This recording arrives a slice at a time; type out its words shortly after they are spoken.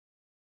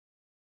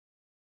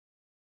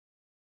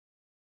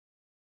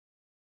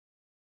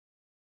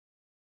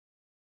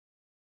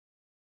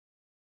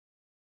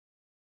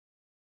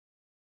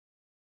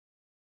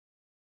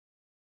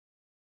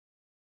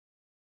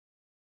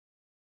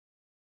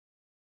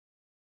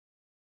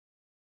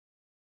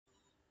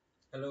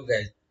Hello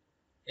guys,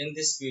 in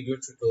this video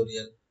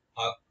tutorial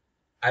uh,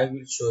 I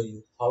will show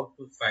you how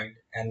to find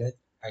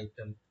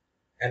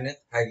nth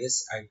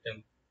highest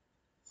item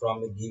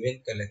from a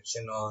given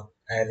collection or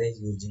array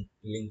using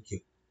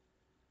Linq.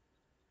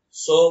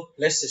 So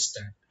let's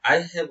start. I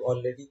have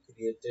already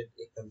created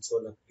a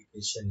console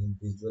application in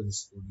Visual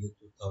Studio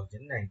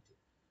 2019.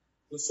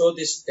 To show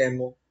this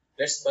demo,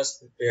 let's first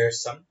prepare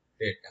some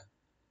data.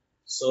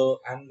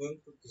 So I'm going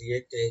to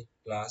create a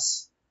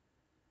class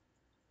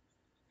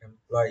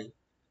employee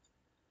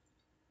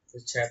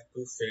which have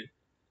two fields,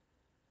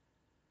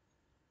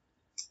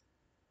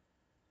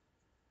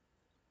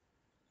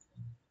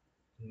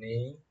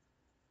 name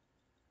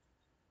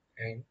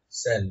and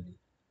salary.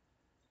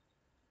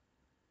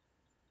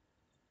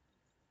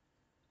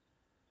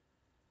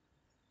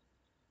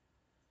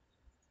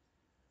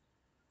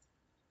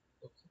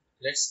 Okay,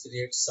 let's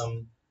create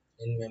some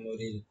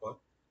in-memory record.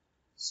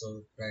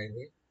 So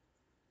private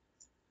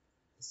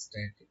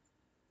static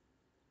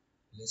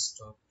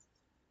list of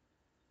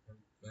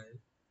employee,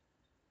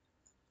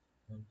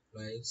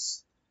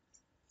 employees,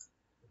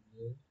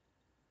 new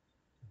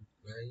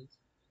employee,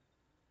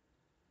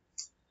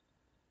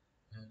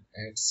 and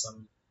add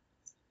some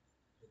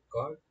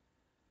record.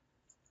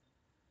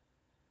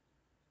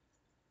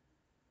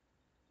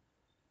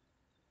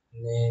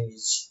 Name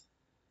is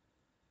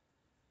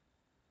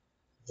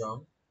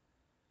John.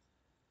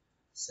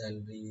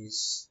 Salary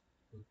is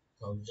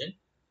 2000.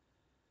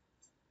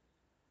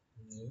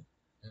 New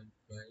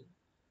employee.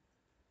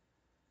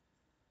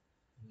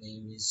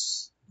 Name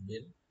is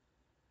Bill.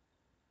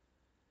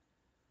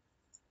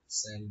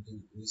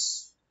 Salary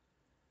is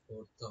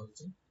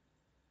 4000.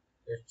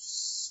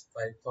 That's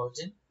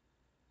 5000.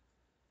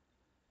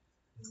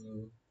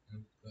 New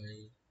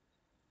employee.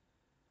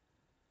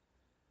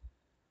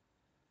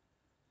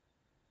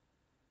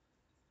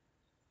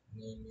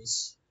 Name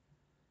is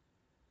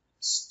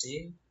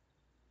Steve.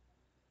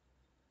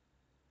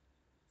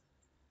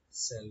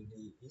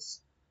 Salary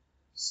is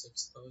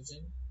 6000.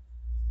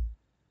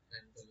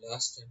 And the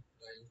last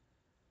employee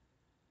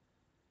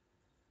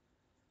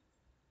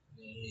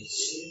name is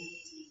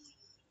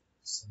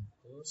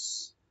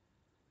Santosh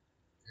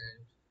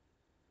and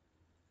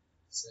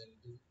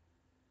salary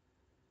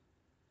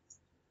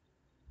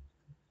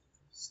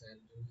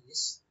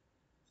is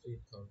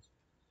 3000.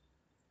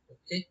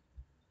 Okay,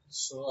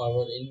 so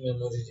our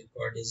in-memory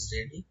record is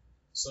ready.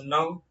 So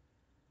now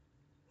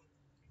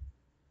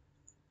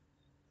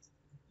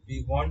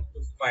we want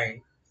to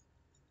find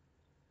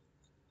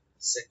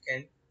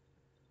second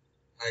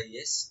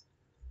highest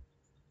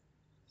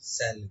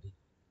salary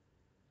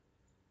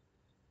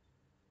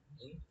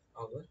in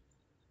our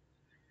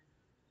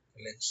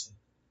collection.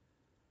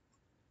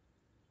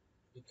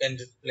 You can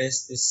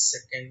replace this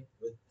second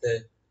with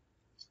the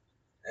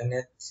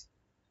nth,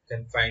 you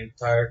can find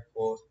third,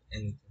 fourth,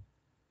 anything.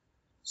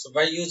 So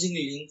by using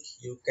Linq,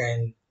 you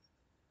can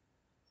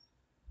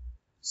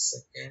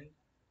second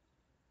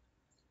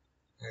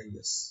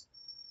highest.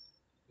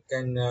 You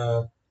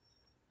can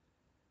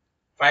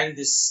find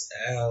this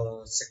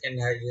second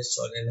highest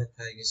or nth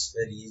highest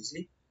very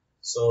easily.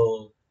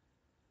 So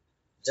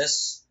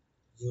just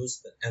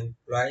use the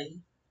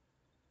employee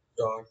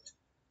dot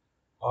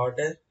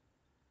order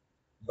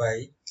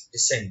by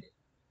descending.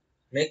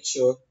 Make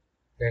sure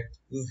that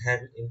you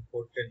have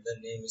imported the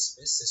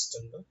namespace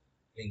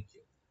system.linq.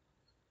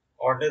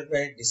 Order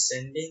by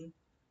descending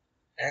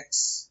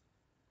x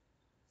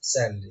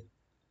salary.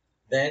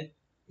 Then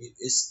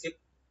you skip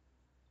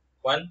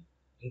one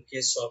in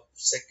case of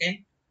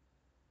second.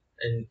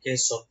 In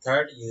case of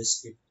third, you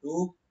skip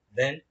two.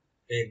 Then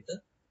take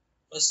the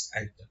first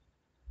item.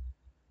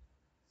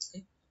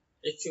 Okay.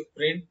 If you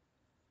print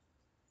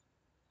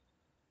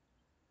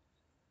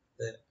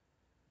the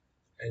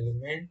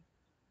element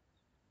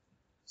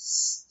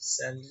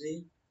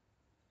salary,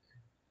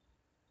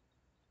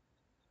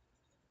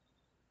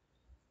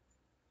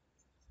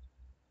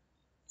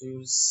 you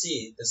will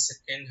see the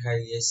second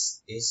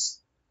highest is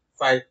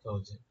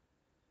 5000.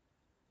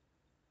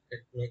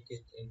 Let's make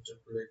it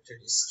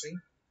interpolated string.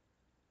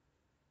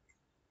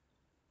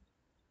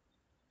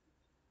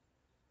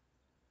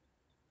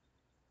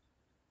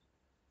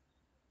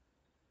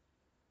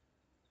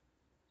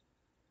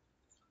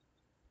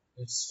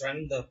 Let's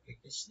run the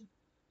application.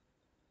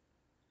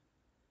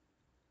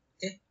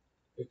 Okay,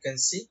 you can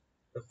see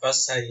the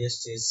first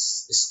highest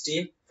is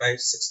Steve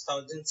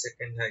 6000,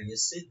 second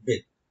highest is Bill.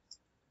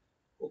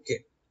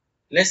 Okay,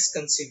 let's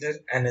consider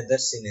another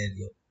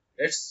scenario.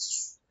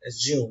 Let's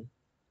assume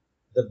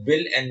the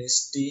Bill and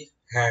Steve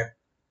have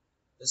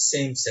the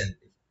same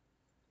salary.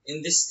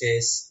 In this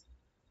case,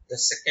 the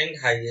second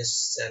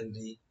highest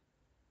salary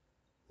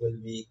will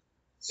be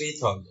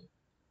 3000.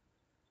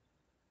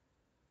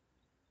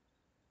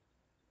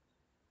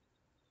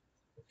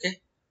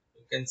 Okay,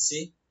 you can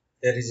see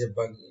there is a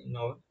bug in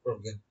our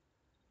program.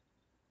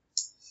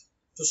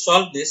 To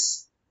solve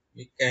this,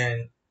 we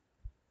can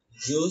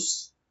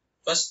use,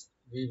 first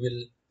we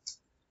will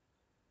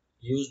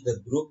use the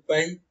group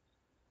by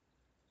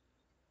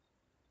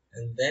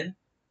and then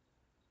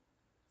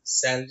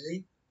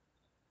salary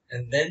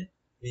and then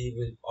we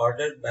will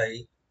order by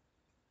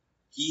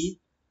key.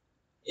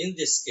 In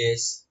this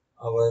case,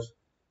 our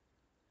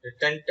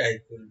return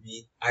type will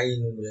be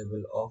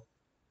IEnumerable of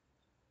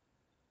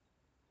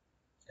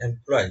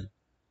employee.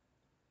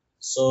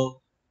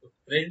 So to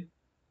print,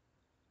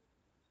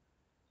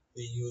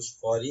 we use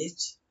for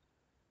each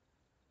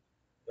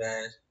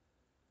where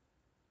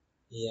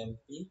emp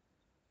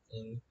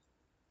in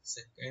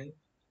second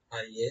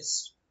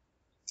highest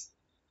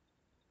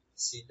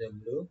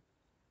cw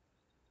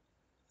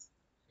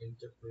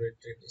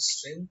interpolated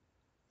string.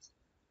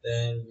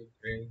 Then we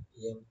print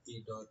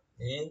emp dot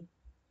name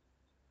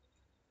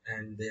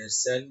and their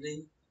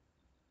salary.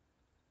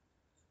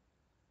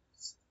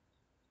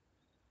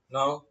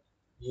 Now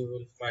you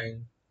will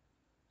find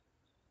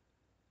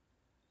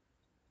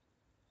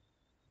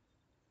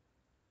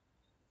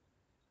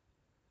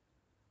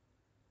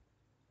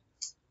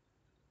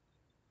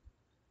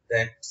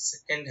that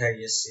second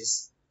highest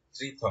is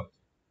 3000.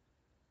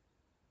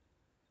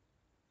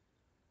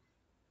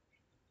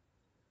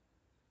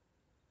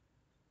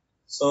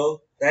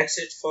 So that's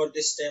it for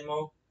this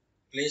demo.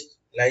 Please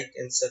like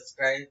and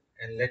subscribe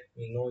and let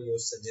me know your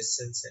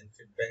suggestions and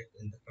feedback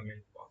in the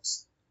comment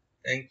box.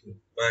 Thank you.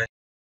 Bye.